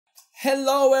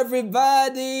Hello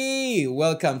everybody,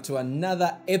 welcome to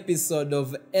another episode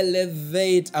of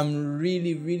Elevate. I'm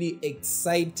really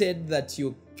excited that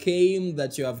you came,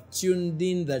 that you have tuned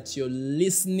in, that you're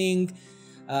listening.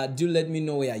 Do let me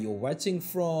know where you're watching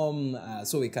from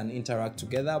so we can interact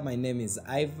together. My name is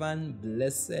Ivan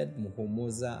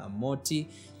Muhumuza Amoti,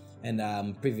 and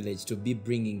I'm privileged to be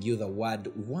bringing you the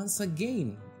word once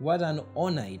again. What an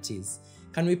honor it is.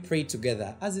 Can we pray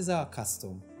together as is our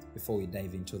custom before we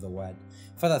dive into the word?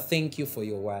 Father, thank you for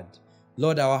your word.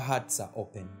 Lord, our hearts are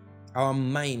open. Our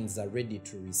minds are ready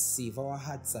to receive. Our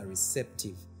hearts are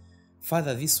receptive.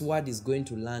 Father, this word is going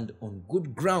to land on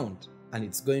good ground and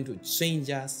it's going to change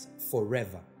us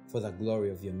forever for the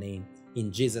glory of your name.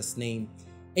 In Jesus' name,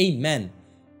 amen.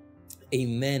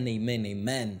 Amen, amen,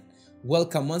 amen.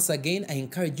 Welcome once again. I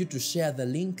encourage you to share the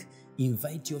link.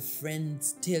 Invite your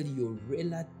friends, tell your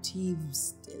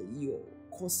relatives, tell your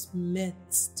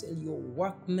mates, tell your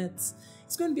workmates.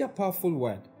 It's going to be a powerful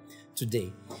word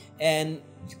today. And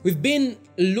we've been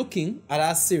looking at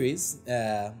our series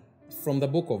from the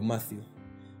book of Matthew.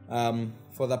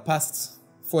 For the past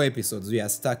 4 episodes, we are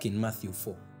stuck in Matthew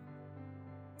 4.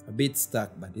 A bit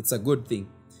stuck, but it's a good thing.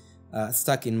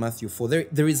 Stuck in Matthew 4.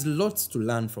 There is lots to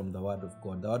learn from the word of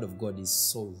God. The word of God is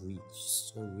so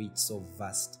rich, so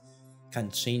vast.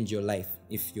 Can change your life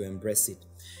if you embrace it.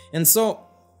 And so,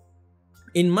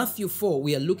 in Matthew 4,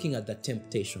 we are looking at the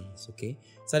temptations, okay?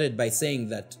 Started by saying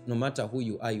that no matter who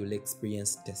you are, you'll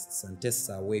experience tests, and tests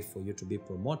are a way for you to be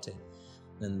promoted.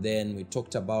 And then we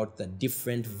talked about the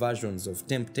different versions of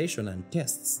temptation and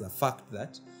tests, the fact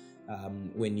that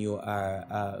when you are,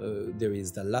 there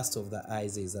is the lust of the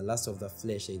eyes, there is the lust of the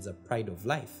flesh, there is the pride of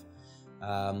life.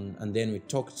 And then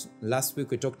last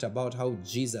week we talked about how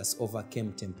Jesus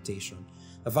overcame temptation.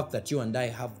 The fact that you and I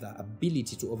have the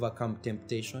ability to overcome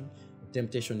temptation.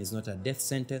 Temptation is not a death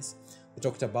sentence. We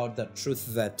talked about the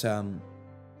truth that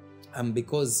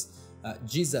because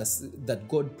that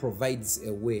God provides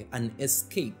a way, an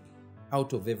escape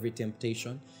out of every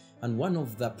temptation. And one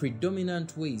of the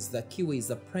predominant ways, the key ways,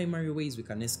 the primary ways we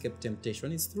can escape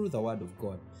temptation is through the word of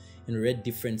God. And we read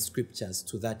different scriptures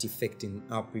to that effect in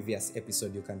our previous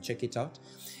episode. You can check it out.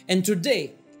 And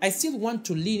today, I still want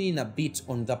to lean in a bit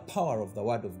on the power of the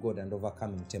word of God and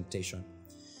overcoming temptation.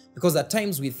 Because at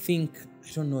times we think,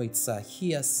 I don't know, it's a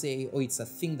hearsay or it's a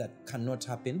thing that cannot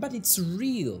happen, but it's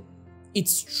real.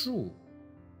 It's true.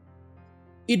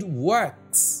 It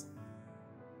works.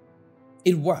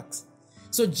 It works.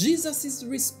 So Jesus'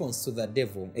 response to the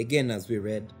devil, again as we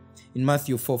read in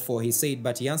Matthew 4:4, he said,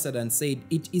 but he answered and said,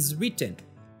 it is written,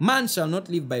 man shall not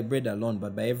live by bread alone,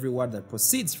 but by every word that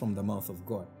proceeds from the mouth of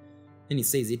God. And he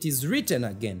says, it is written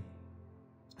again,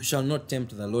 you shall not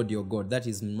tempt the Lord your God. That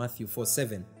is Matthew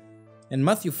 4:7. And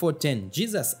Matthew 4:10,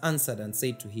 Jesus answered and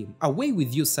said to him, away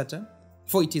with you, Satan,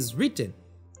 for it is written,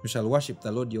 you shall worship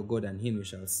the Lord your God, and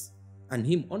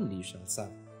him only you shall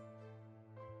serve.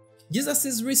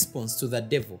 Jesus' response to the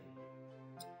devil,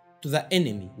 to the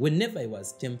enemy, whenever he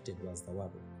was tempted, was the word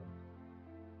of God.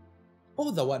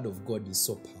 Oh, the word of God is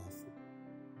so powerful.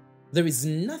 There is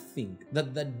nothing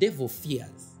that the devil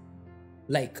fears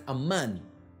like a man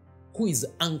who is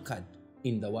anchored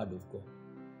in the word of God.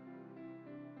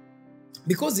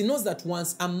 Because he knows that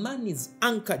once a man is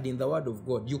anchored in the word of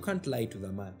God, you can't lie to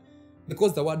the man.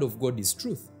 Because the word of God is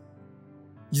truth.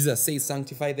 Jesus says,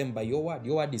 sanctify them by your word.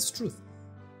 Your word is truth.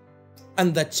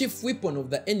 And the chief weapon of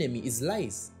the enemy is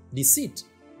lies. Deceit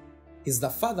is the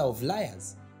father of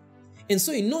liars. And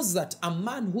so he knows that a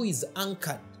man who is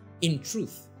anchored in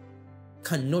truth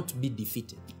cannot be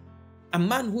defeated. A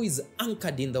man who is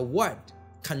anchored in the word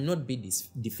cannot be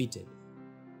defeated.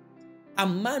 A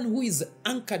man who is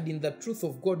anchored in the truth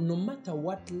of God, no matter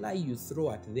what lie you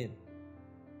throw at them,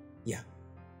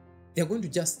 they're going to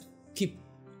just keep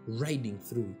riding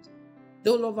through it. They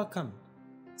will overcome.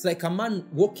 It's like a man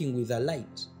walking with a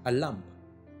light, a lamp.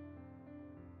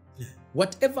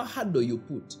 Whatever hurdle you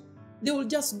put, they will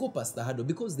just go past the hurdle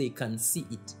because they can see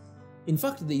it. In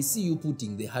fact, they see you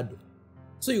putting the hurdle.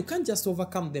 So you can't just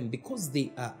overcome them because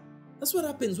they are. That's what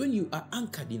happens when you are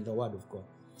anchored in the word of God.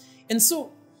 And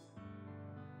so,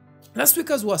 last week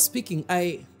as we were speaking,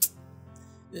 I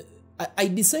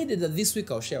decided that this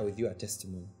week I'll share with you a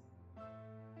testimony.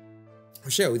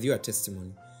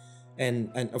 And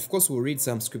of course we'll read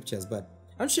some scriptures, but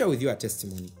I'll share with you a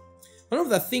testimony. One of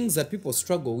the things that people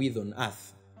struggle with on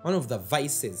earth, one of the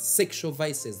vices, sexual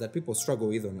vices that people struggle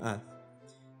with on earth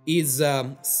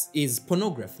is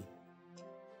pornography.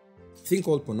 A thing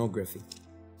called pornography.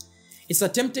 It's a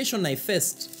temptation I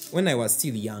faced when I was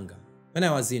still younger. When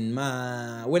I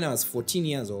was 14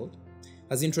 years old,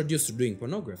 I was introduced to doing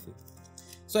pornography.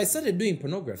 So I started doing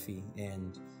pornography,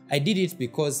 and I did it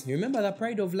because, you remember the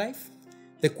pride of life?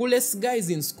 The coolest guys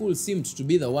in school seemed to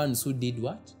be the ones who did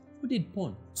what? Who did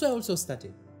porn. So I also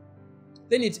started.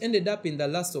 Then it ended up in the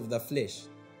lust of the flesh.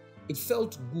 It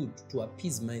felt good to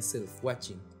appease myself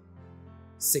watching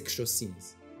sexual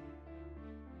scenes.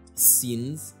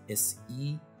 Scenes,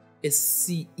 S-E-S-C-E-N-E.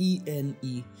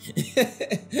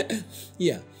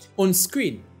 Yeah, on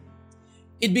screen.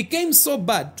 It became so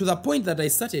bad to the point that I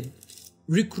started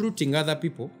recruiting other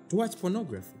people to watch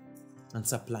pornography and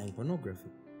supplying pornography.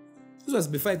 This was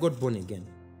before I got born again.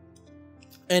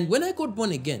 And when I got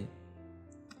born again,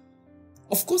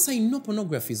 of course I know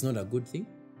pornography is not a good thing.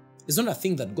 It's not a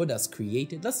thing that God has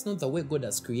created. That's not the way God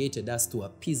has created us, to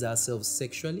appease ourselves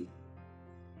sexually.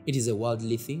 It is a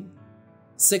worldly thing.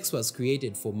 Sex was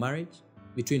created for marriage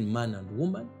between man and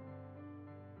woman.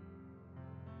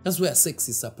 That's where sex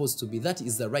is supposed to be. That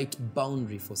is the right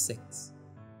boundary for sex.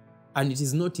 And it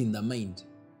is not in the mind.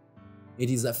 It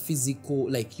is a physical,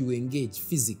 like you engage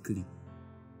physically.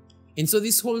 And so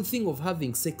this whole thing of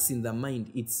having sex in the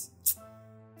mind, it's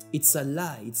a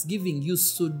lie. It's giving you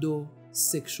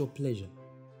pseudo-sexual pleasure.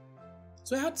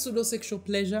 So I had pseudo-sexual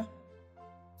pleasure.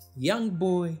 Young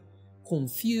boy,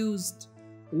 confused,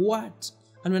 what?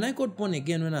 And when I got born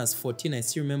again when I was 14, I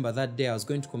still remember that day I was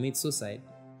going to commit suicide.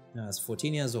 I was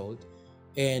 14 years old,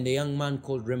 and a young man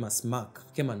called Remus Mark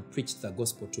came and preached the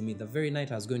gospel to me the very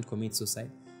night I was going to commit suicide.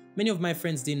 Many of my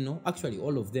friends didn't know. Actually,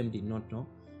 all of them did not know.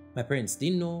 My parents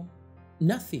didn't know.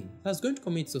 Nothing. I was going to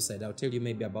commit suicide. I'll tell you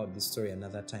maybe about this story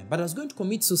another time. But I was going to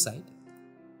commit suicide.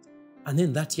 And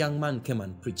then that young man came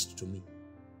and preached to me.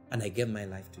 And I gave my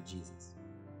life to Jesus.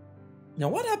 Now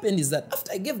what happened is that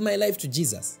after I gave my life to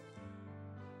Jesus,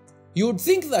 you would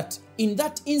think that in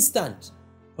that instant,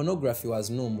 pornography was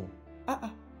no more.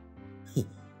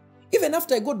 Even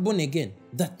after I got born again,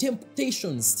 the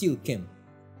temptation still came.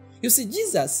 You see,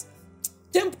 Jesus,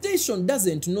 temptation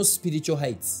doesn't know spiritual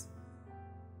heights.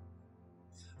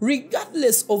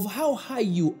 Regardless of how high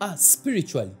you are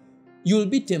spiritually, you'll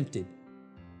be tempted.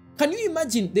 Can you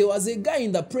imagine there was a guy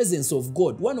in the presence of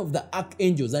God, one of the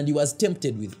archangels, and he was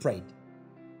tempted with pride?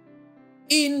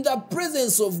 In the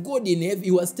presence of God in heaven,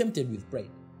 he was tempted with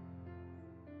pride.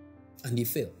 And he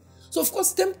fell. So of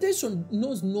course, temptation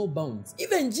knows no bounds.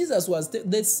 Even Jesus was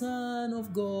the Son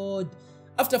of God.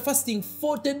 After fasting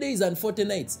 40 days and 40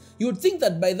 nights, you would think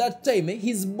that by that time,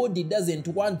 his body doesn't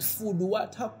want food.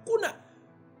 What? Hakuna.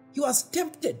 He was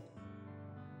tempted.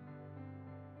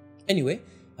 Anyway,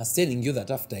 I was telling you that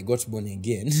after I got born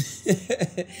again,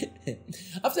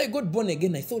 after I got born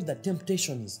again, I thought that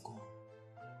temptation is gone.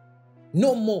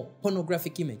 No more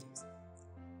pornographic images.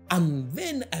 And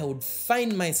then I would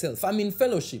find myself, I'm in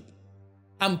fellowship,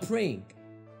 I'm praying,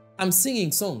 I'm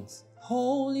singing songs.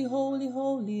 Holy, holy,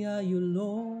 holy are you,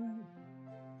 Lord.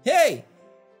 Hey,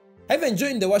 I even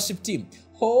joined the worship team.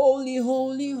 Holy,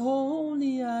 holy,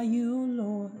 holy are you,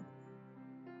 Lord.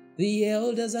 The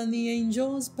elders and the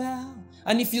angels bow.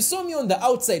 And if you saw me on the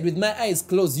outside with my eyes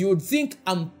closed, you would think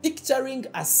I'm picturing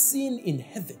a scene in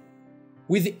heaven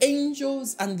with the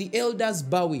angels and the elders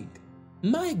bowing.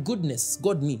 My goodness,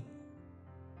 God me.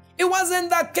 It wasn't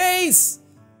the case.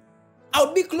 I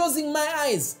would be closing my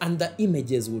eyes and the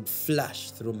images would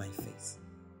flash through my face.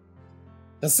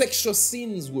 The sexual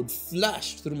scenes would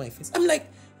flash through my face. I'm like,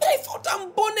 but I thought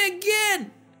I'm born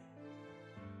again.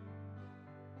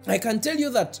 I can tell you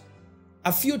that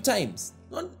a few times,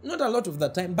 not a lot of the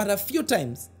time, but a few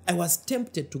times, I was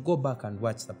tempted to go back and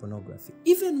watch the pornography.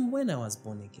 Even when I was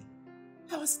born again,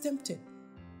 I was tempted.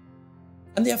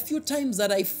 And there are a few times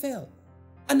that I fell.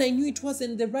 And I knew it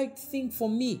wasn't the right thing for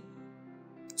me.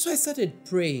 So I started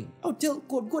praying. I'll tell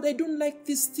God, God, I don't like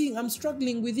this thing. I'm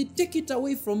struggling with it. Take it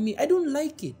away from me. I don't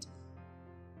like it.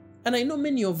 And I know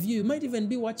many of you might even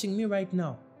be watching me right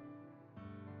now.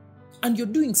 And you're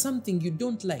doing something you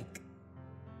don't like.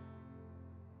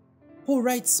 Paul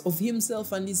writes of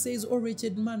himself and he says, "Oh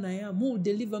wretched man I am, who will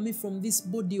deliver me from this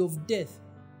body of death?"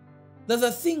 That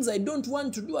the things I don't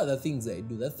want to do are the things I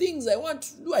do. The things I want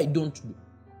to do, I don't do.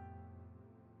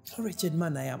 Oh wretched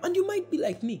man I am. And you might be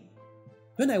like me.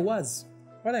 When I was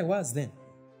then,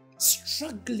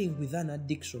 struggling with an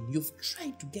addiction, you've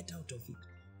tried to get out of it.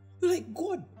 You're like,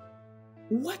 God,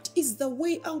 what is the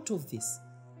way out of this?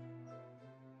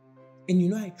 And you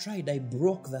know, I tried. I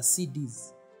broke the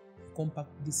CDs,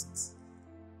 compact discs.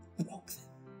 Broke them.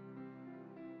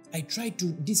 I tried to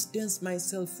distance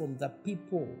myself from the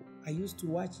people I used to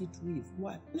watch it with.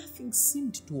 What? Nothing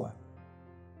seemed to work.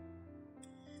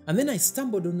 And then I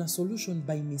stumbled on a solution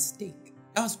by mistake.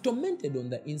 I was tormented on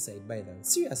the inside by that.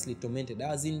 Seriously tormented.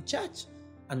 I was in church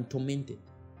and tormented.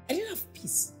 I didn't have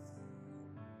peace.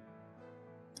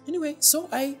 Anyway, so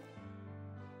I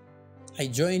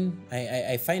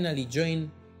finally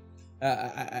joined.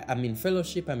 I'm in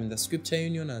fellowship. I'm in the Scripture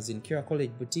Union. I was in Kira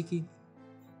College Boutique,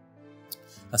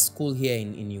 a school here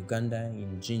in Uganda,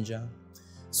 in Jinja.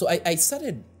 So I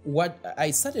started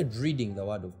reading the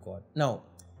Word of God. Now,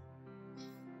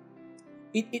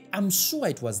 I'm sure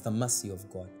it was the mercy of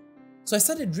God. So I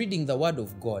started reading the Word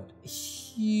of God,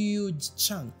 huge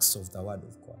chunks of the Word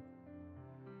of God.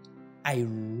 I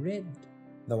read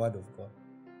the Word of God.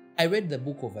 I read the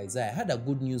book of Isaiah. I had a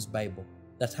Good News Bible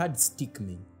that had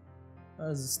stickmen. There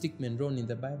was a stickman drawn in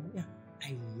the Bible. Yeah,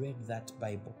 I read that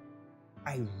Bible.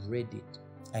 I read it.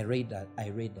 I read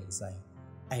Isaiah.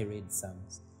 I read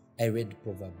Psalms. I read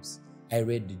Proverbs. I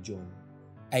read John.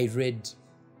 I read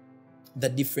the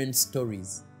different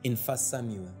stories in 1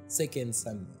 Samuel, 2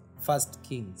 Samuel, 1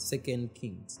 Kings, 2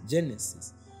 Kings,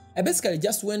 Genesis. I basically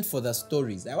just went for the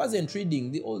stories. I wasn't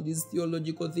reading all these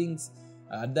theological things.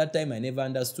 At that time, I never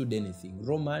understood anything.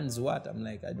 Romans, what? I'm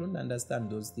like, I don't understand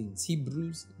those things.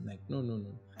 Hebrews, I'm like, no.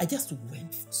 I just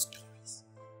went for stories.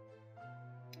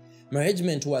 My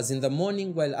regiment was in the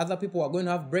morning while other people were going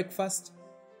to have breakfast,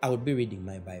 I would be reading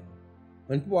my Bible.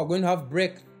 When people were going to have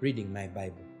break, reading my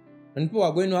Bible. When people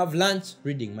were going to have lunch,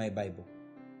 reading my Bible.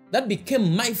 That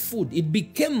became my food. It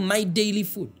became my daily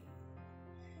food.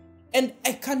 And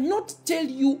I cannot tell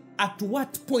you at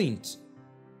what point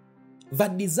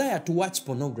that desire to watch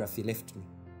pornography left me.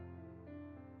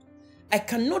 I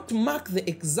cannot mark the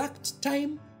exact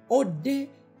time or day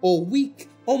or week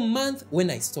or month when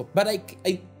I stopped. But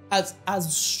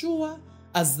as sure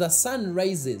as the sun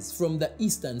rises from the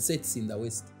east and sets in the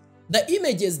west, the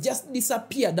images just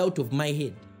disappeared out of my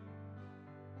head.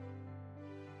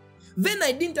 Then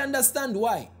I didn't understand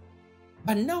why.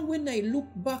 But now when I look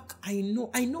back, I know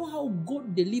how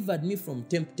God delivered me from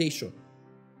temptation.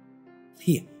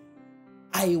 Here,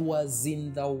 I was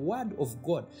in the Word of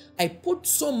God. I put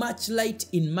so much light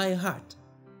in my heart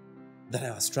that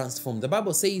I was transformed. The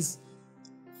Bible says,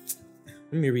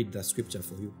 let me read the scripture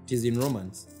for you. It is in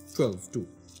Romans 12:2.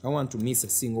 I want to miss a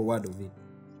single word of it.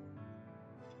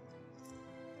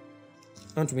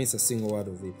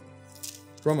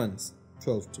 Romans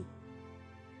 12:2.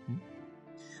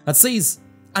 It says,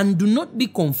 and do not be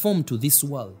conformed to this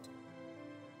world,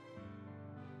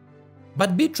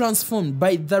 but be transformed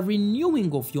by the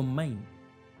renewing of your mind.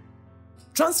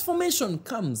 Transformation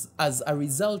comes as a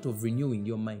result of renewing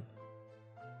your mind.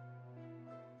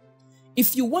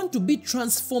 If you want to be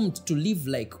transformed to live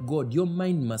like God, your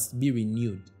mind must be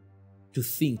renewed to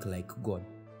think like God.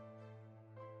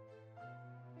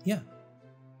 Yeah.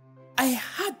 I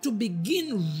had to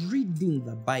begin reading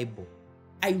the Bible.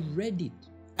 I read it.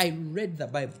 I read the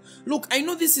Bible. Look, I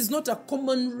know this is not a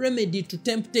common remedy to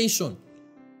temptation.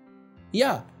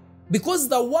 Yeah, because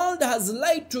the world has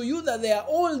lied to you that there are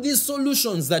all these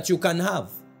solutions that you can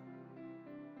have.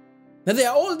 That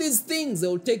there are all these things that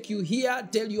will take you here,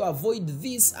 tell you avoid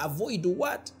this, avoid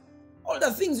what. All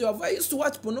the things you have. I used to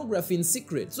watch pornography in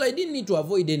secret, so I didn't need to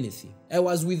avoid anything. I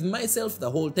was with myself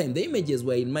the whole time. The images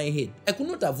were in my head. I could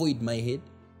not avoid my head.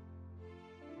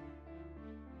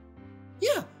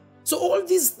 Yeah. So all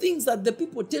these things that the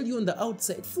people tell you on the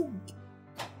outside,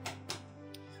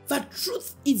 the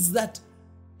truth is that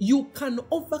you can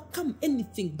overcome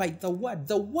anything by the Word.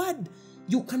 The Word,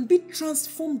 you can be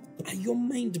transformed by your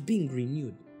mind being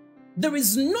renewed. There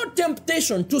is no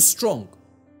temptation too strong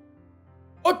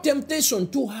or temptation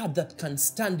too hard that can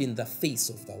stand in the face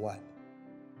of the Word.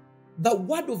 The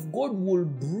Word of God will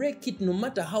break it. No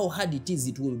matter how hard it is,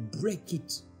 it will break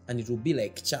it and it will be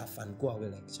like chaff and go away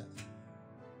like chaff.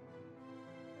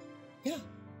 Yeah,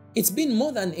 it's been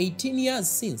more than 18 years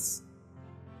since.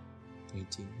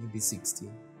 18, maybe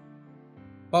 16.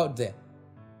 About there.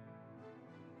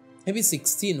 Maybe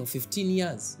 16 or 15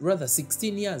 years, rather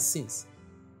 16 years since.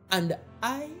 And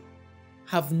I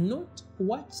have not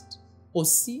watched or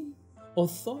seen or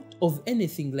thought of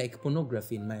anything like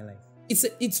pornography in my life.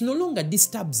 It no longer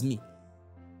disturbs me.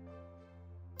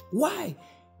 Why?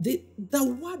 The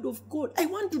Word of God. I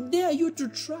want to dare you to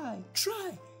try.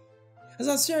 Try. As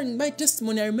I was sharing my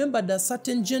testimony, I remembered a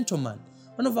certain gentleman,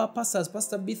 one of our pastors,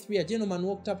 Pastor B3, a gentleman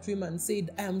walked up to him and said,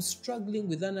 I am struggling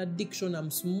with an addiction. I'm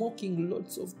smoking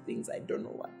lots of things. I don't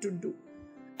know what to do.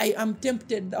 I am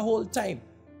tempted the whole time.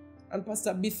 And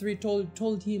Pastor B3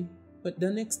 told him, but the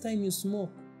next time you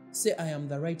smoke, say, I am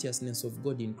the righteousness of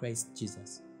God in Christ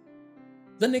Jesus.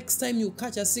 The next time you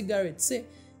catch a cigarette, say,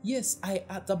 yes,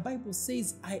 the Bible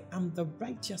says, I am the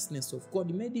righteousness of God.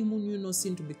 He made him who knew no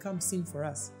sin to become sin for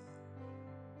us,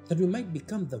 that we might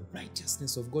become the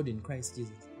righteousness of God in Christ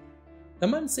Jesus. The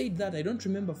man said that, I don't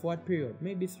remember for what period,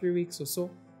 maybe 3 weeks or so.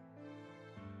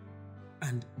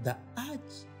 And the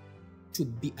urge to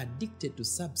be addicted to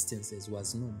substances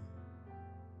was normal.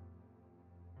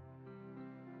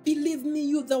 Believe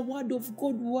me, the word of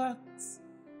God works.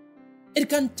 It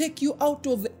can take you out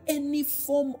of any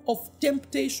form of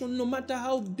temptation, no matter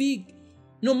how big,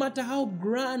 no matter how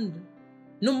grand,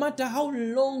 no matter how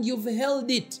long you've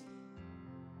held it.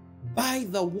 By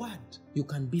the word, you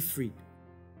can be freed.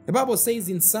 The Bible says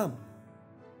in Psalms,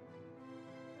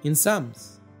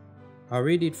 I'll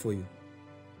read it for you.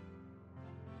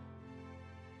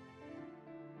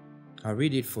 I'll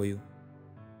read it for you.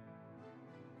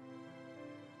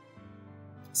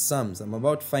 Psalms, I'm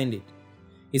about to find it.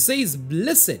 It says,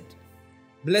 blessed.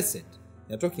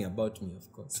 They're talking about me,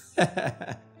 of course.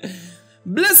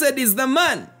 Blessed is the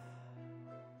man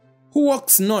who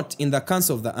walks not in the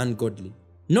counsel of the ungodly,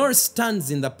 nor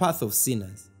stands in the path of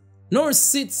sinners, nor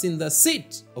sits in the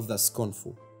seat of the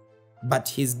scornful. But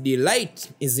his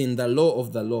delight is in the law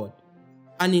of the Lord,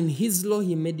 and in his law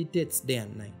he meditates day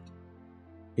and night.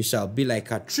 He shall be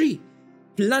like a tree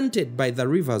planted by the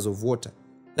rivers of water,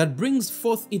 that brings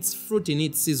forth its fruit in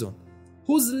its season,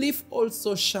 whose leaf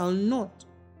also shall not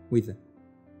wither,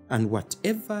 and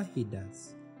whatever he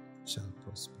does shall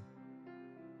prosper.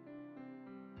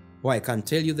 I can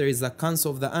tell you there is a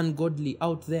counsel of the ungodly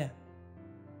out there.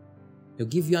 They'll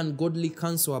give you ungodly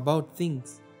counsel about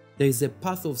things. There is a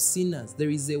path of sinners. There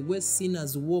is a way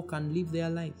sinners walk and live their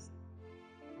lives.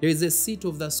 There is a seat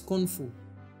of the scornful.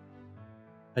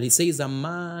 But it says a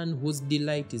man whose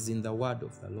delight is in the word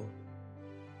of the Lord.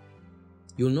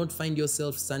 You will not find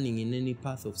yourself standing in any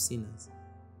path of sinners.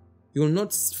 You will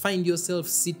not find yourself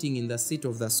sitting in the seat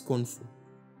of the scornful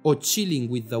or chilling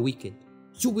with the wicked.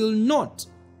 You will not.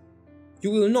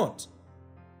 You will not.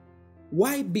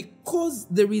 Why? Because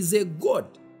there is a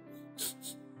God.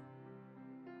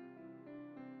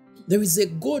 There is a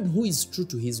God who is true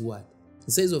to his word.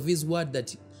 He says of his word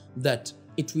that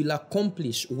it will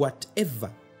accomplish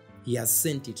whatever he has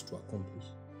sent it to accomplish.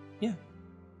 Yeah.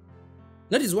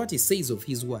 That is what he says of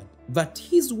his word. That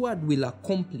his word will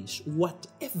accomplish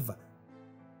whatever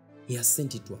he has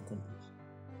sent it to accomplish.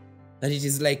 That it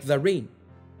is like the rain.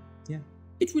 Yeah.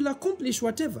 It will accomplish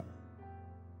whatever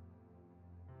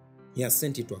he has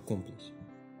sent it to accomplish.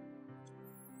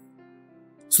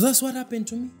 So that's what happened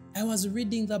to me. I was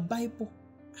reading the Bible.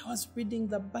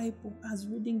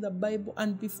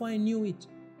 And before I knew it,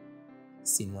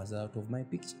 sin was out of my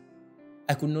picture.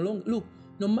 I could no longer, look,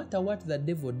 no matter what the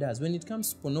devil does, when it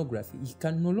comes to pornography, he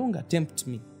can no longer tempt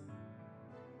me.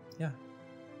 Yeah.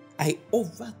 I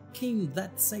overcame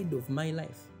that side of my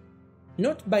life.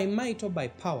 Not by might or by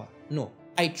power. No.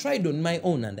 I tried on my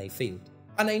own and I failed.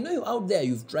 And I know you out there,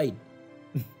 you've tried.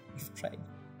 You've tried.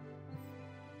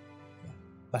 Yeah.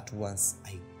 But once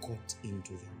I got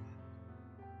into the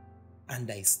word and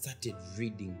I started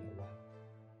reading the word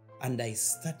and I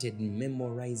started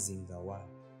memorizing the word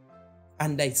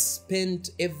and I spent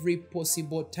every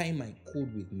possible time I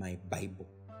could with my Bible,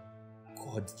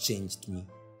 God changed me.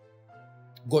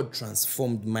 God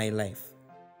transformed my life.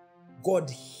 God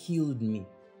healed me.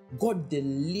 God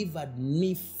delivered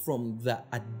me from the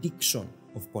addiction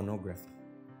of pornography.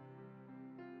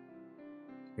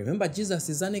 Remember, Jesus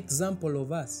is an example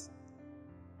of us.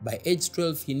 By age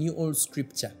 12, he knew all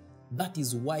scripture. That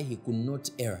is why he could not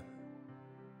err.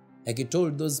 Like he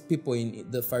told those people, in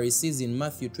the Pharisees in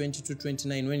Matthew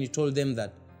 22:29, when he told them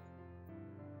that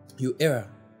you err,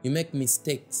 you make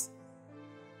mistakes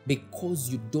because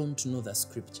you don't know the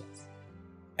scriptures.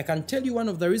 I can tell you one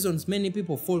of the reasons many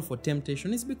people fall for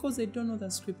temptation is because they don't know the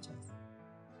scriptures.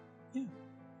 Yeah.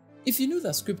 If you knew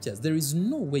the scriptures, there is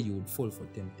no way you would fall for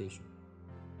temptation.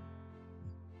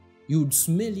 You would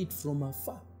smell it from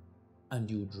afar and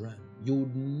you would run. You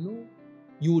would know,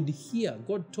 you would hear.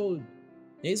 God told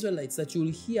the Israelites that you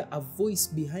will hear a voice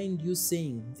behind you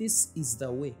saying, this is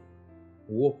the way,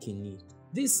 walk in it.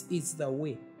 This is the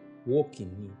way, walk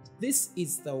in it. This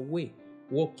is the way,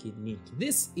 walk in it.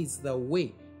 This is the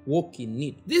way, walk in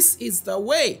it. This is the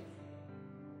way,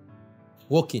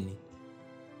 walk in it.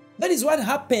 That is what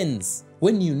happens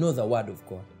when you know the word of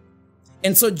God.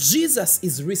 And so Jesus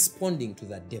is responding to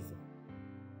the devil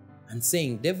and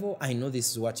saying, devil, I know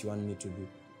this is what you want me to do,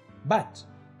 but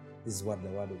this is what the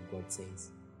word of God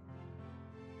says.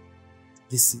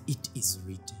 It is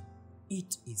written.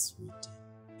 It is written.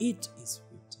 It is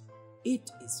written.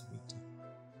 It is written.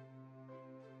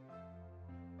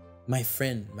 My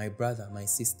friend, my brother, my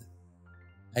sister,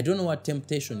 I don't know what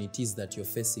temptation it is that you're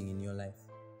facing in your life.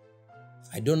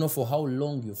 I don't know for how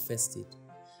long you've faced it.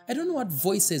 I don't know what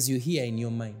voices you hear in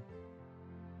your mind.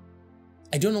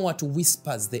 I don't know what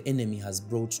whispers the enemy has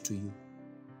brought to you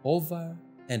over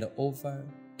and over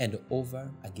and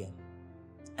over again.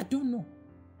 I don't know.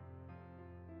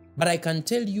 But I can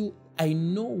tell you, I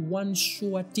know one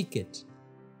sure ticket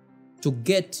to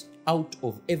get out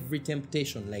of every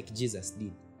temptation like Jesus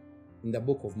did in the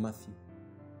book of Matthew,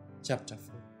 chapter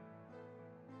 4.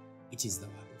 It is the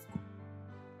word of God.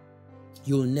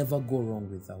 You'll never go wrong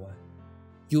with the word.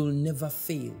 You'll never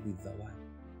fail with the word.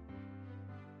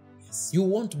 Yes, you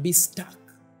won't be stuck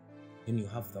when you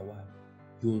have the word.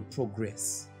 You will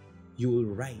progress. You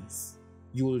will rise.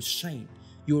 You will shine.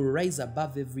 You will rise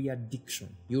above every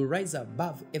addiction. You will rise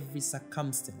above every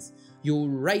circumstance. You will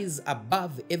rise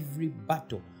above every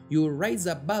battle. You will rise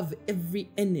above every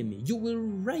enemy. You will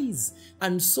rise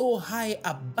and soar high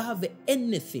above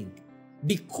anything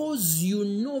because you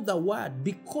know the word,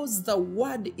 because the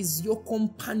word is your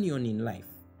companion in life.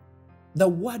 The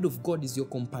word of God is your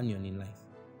companion in life.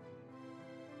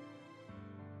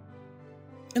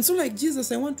 And so like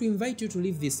Jesus, I want to invite you to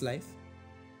live this life.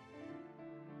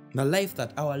 The life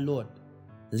that our Lord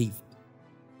lived.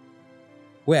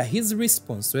 Where his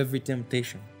response to every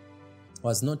temptation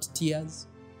was not tears,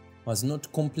 was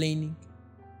not complaining,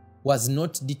 was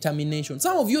not determination.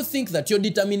 Some of you think that your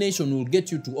determination will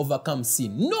get you to overcome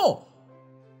sin. No!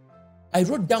 I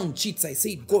wrote down cheats. I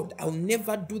said, God, I'll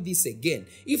never do this again.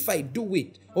 If I do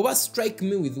it, strike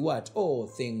me with what? Oh,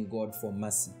 thank God for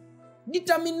mercy.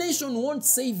 Determination won't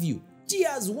save you.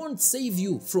 Tears won't save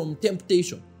you from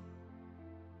temptation.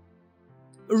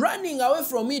 Running away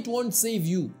from it won't save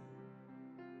you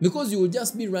because you will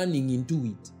just be running into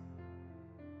it.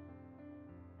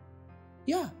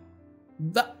 Yeah.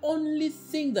 The only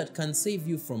thing that can save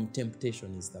you from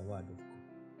temptation is the word of God.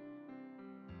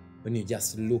 When you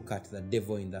just look at the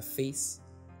devil in the face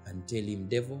and tell him,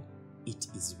 devil, it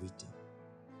is written.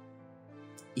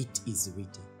 It is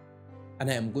written. And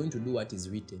I am going to do what is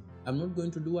written. I'm not going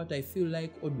to do what I feel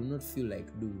like or do not feel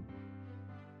like doing.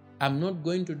 I'm not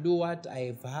going to do what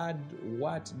I've heard,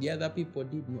 what the other people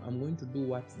did. No, I'm going to do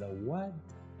what the word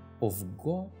of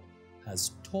God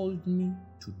has told me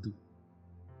to do.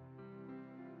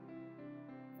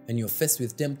 When you're faced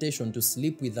with temptation to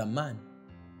sleep with a man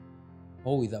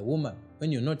or with a woman,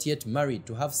 when you're not yet married,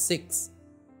 to have sex,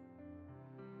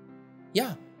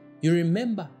 yeah, you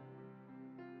remember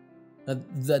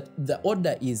that the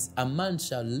order is a man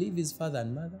shall leave his father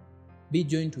and mother, be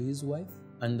joined to his wife,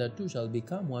 and the two shall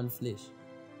become one flesh.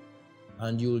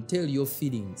 And you will tell your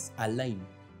feelings, align.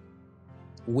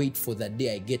 Wait for the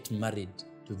day I get married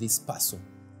to this person.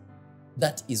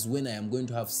 That is when I am going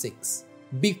to have sex.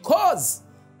 Because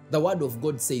the word of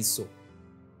God says so.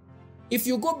 If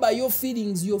you go by your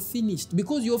feelings, you're finished.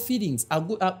 Because your feelings are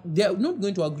they are not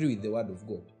going to agree with the word of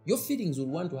God. Your feelings will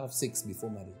want to have sex before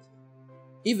marriage.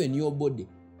 Even your body.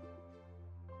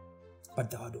 But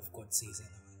the word of God says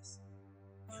otherwise.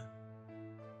 Yeah.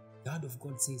 The word of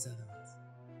God says otherwise.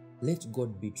 Let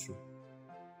God be true.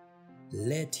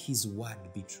 Let his word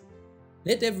be true.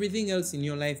 Let everything else in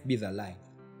your life be the lie.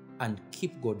 And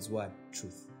keep God's word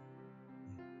truth.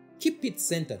 Keep it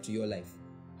centered to your life.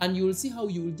 And you will see how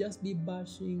you will just be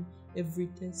bashing every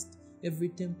test, every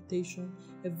temptation,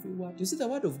 every word. You see, the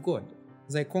word of God,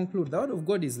 as I conclude, the word of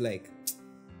God is like,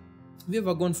 have you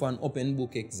ever gone for an open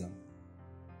book exam?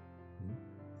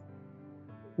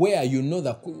 Where you know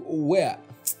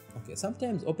okay,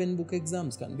 sometimes open book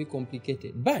exams can be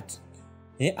complicated, but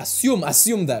assume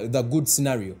the good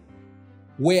scenario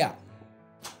where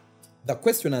the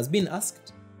question has been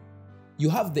asked, you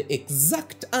have the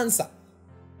exact answer,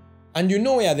 and you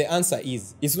know where the answer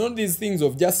is. It's not these things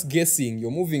of just guessing, you're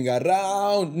moving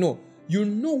around. No, you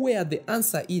know where the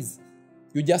answer is.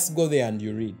 You just go there and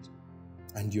you read.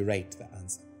 And you write the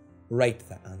answer. Write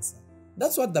the answer.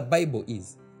 That's what the Bible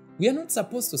is. We are not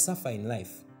supposed to suffer in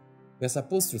life. We are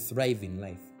supposed to thrive in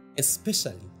life,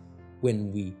 especially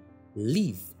when we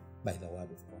live by the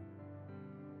word of God.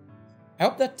 I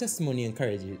hope that testimony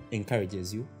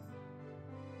encourages you.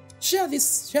 Share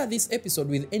this episode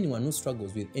with anyone who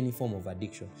struggles with any form of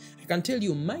addiction. I can tell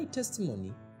you my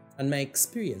testimony and my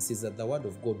experience is that the word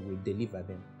of God will deliver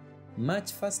them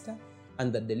much faster,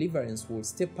 and the deliverance will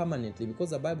stay permanently, because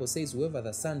the Bible says whoever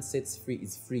the Son sets free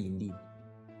is free indeed.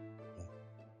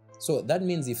 So that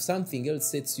means if something else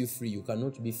sets you free, you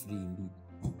cannot be free indeed.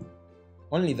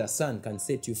 Only the Son can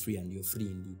set you free, and you're free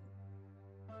indeed.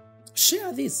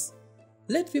 Share this.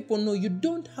 Let people know you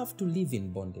don't have to live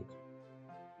in bondage.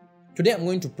 Today I'm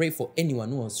going to pray for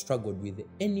anyone who has struggled with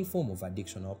any form of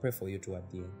addiction. I'll pray for you too at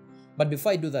the end. But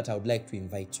before I do that, I would like to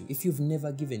invite you, if you've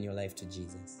never given your life to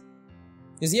Jesus.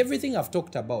 You see, everything I've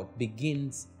talked about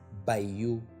begins by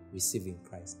you receiving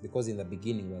Christ. Because in the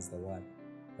beginning was the Word.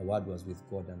 The Word was with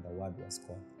God and the Word was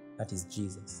God. That is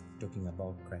Jesus, talking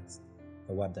about Christ,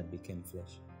 the Word that became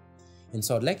flesh. And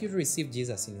so I'd like you to receive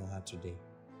Jesus in your heart today.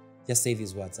 Just say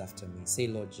these words after me. Say,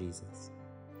 Lord Jesus,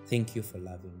 thank you for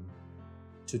loving me.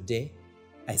 Today,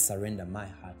 I surrender my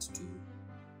heart to you.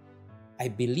 I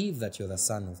believe that you're the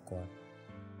Son of God,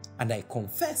 and I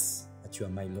confess that you are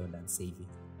my Lord and Savior.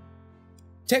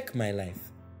 Take my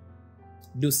life,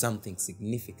 do something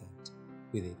significant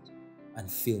with it, and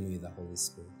fill me with the Holy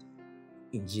Spirit.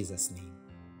 In Jesus' name,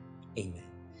 amen.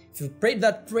 If you prayed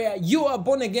that prayer, you are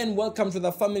born again. Welcome to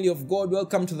the family of God.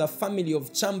 Welcome to the family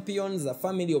of champions, the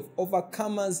family of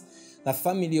overcomers, the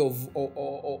family of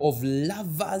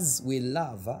lovers. We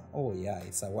love. Huh? Oh yeah,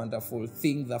 it's a wonderful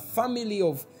thing. The family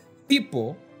of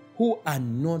people who are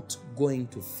not going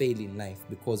to fail in life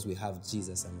because we have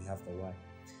Jesus and we have the Word.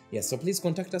 Yes, so please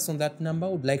contact us on that number. I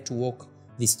would like to walk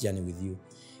this journey with you.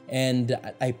 And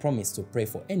I promise to pray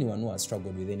for anyone who has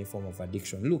struggled with any form of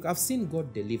addiction. Look, I've seen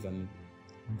God deliver me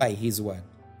by His word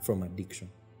from addiction.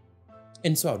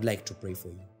 And so I would like to pray for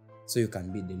you so you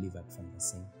can be delivered from the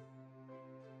sin.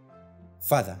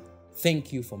 Father,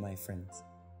 thank you for my friends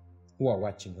who are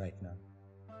watching right now.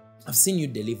 I've seen you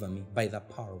deliver me by the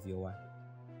power of your word.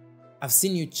 I've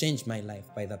seen you change my life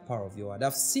by the power of your word.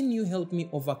 I've seen you help me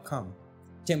overcome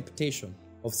temptation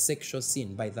of sexual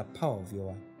sin by the power of your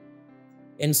word.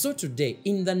 And so today,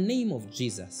 in the name of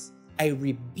Jesus, I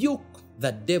rebuke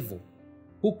the devil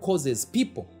who causes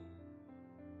people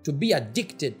to be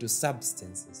addicted to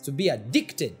substances, to be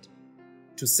addicted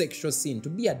to sexual sin, to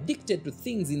be addicted to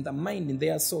things in the mind, in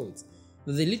their souls,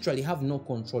 that they literally have no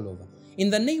control over. In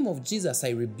the name of Jesus, I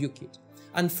rebuke it.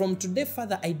 And from today,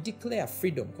 Father, I declare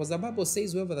freedom, because the Bible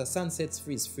says whoever the Son sets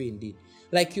free is free indeed.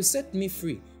 Like you set me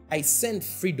free, I send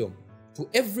freedom to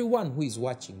everyone who is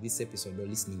watching this episode or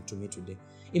listening to me today.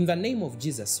 In the name of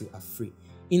Jesus, you are free.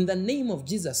 In the name of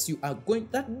Jesus, you are going,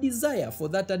 that desire for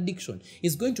that addiction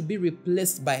is going to be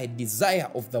replaced by a desire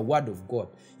of the word of God.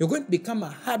 You're going to become a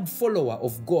hard follower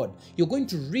of God. You're going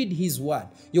to read His word.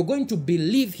 You're going to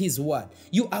believe His word.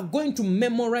 You are going to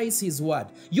memorize His word.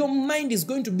 Your mind is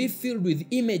going to be filled with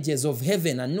images of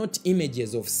heaven and not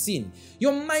images of sin.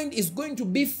 Your mind is going to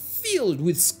be filled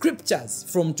with scriptures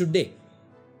from today.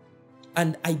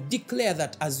 And I declare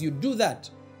that as you do that,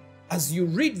 as you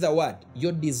read the word,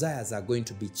 your desires are going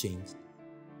to be changed.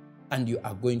 And you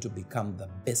are going to become the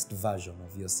best version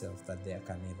of yourself that there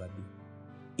can ever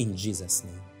be. In Jesus'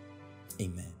 name,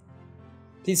 amen.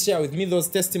 Please share with me those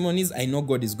testimonies. I know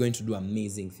God is going to do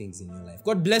amazing things in your life.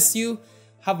 God bless you.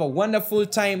 Have a wonderful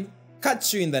time.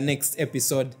 Catch you in the next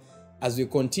episode as we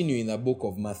continue in the book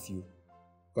of Matthew.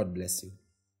 God bless you.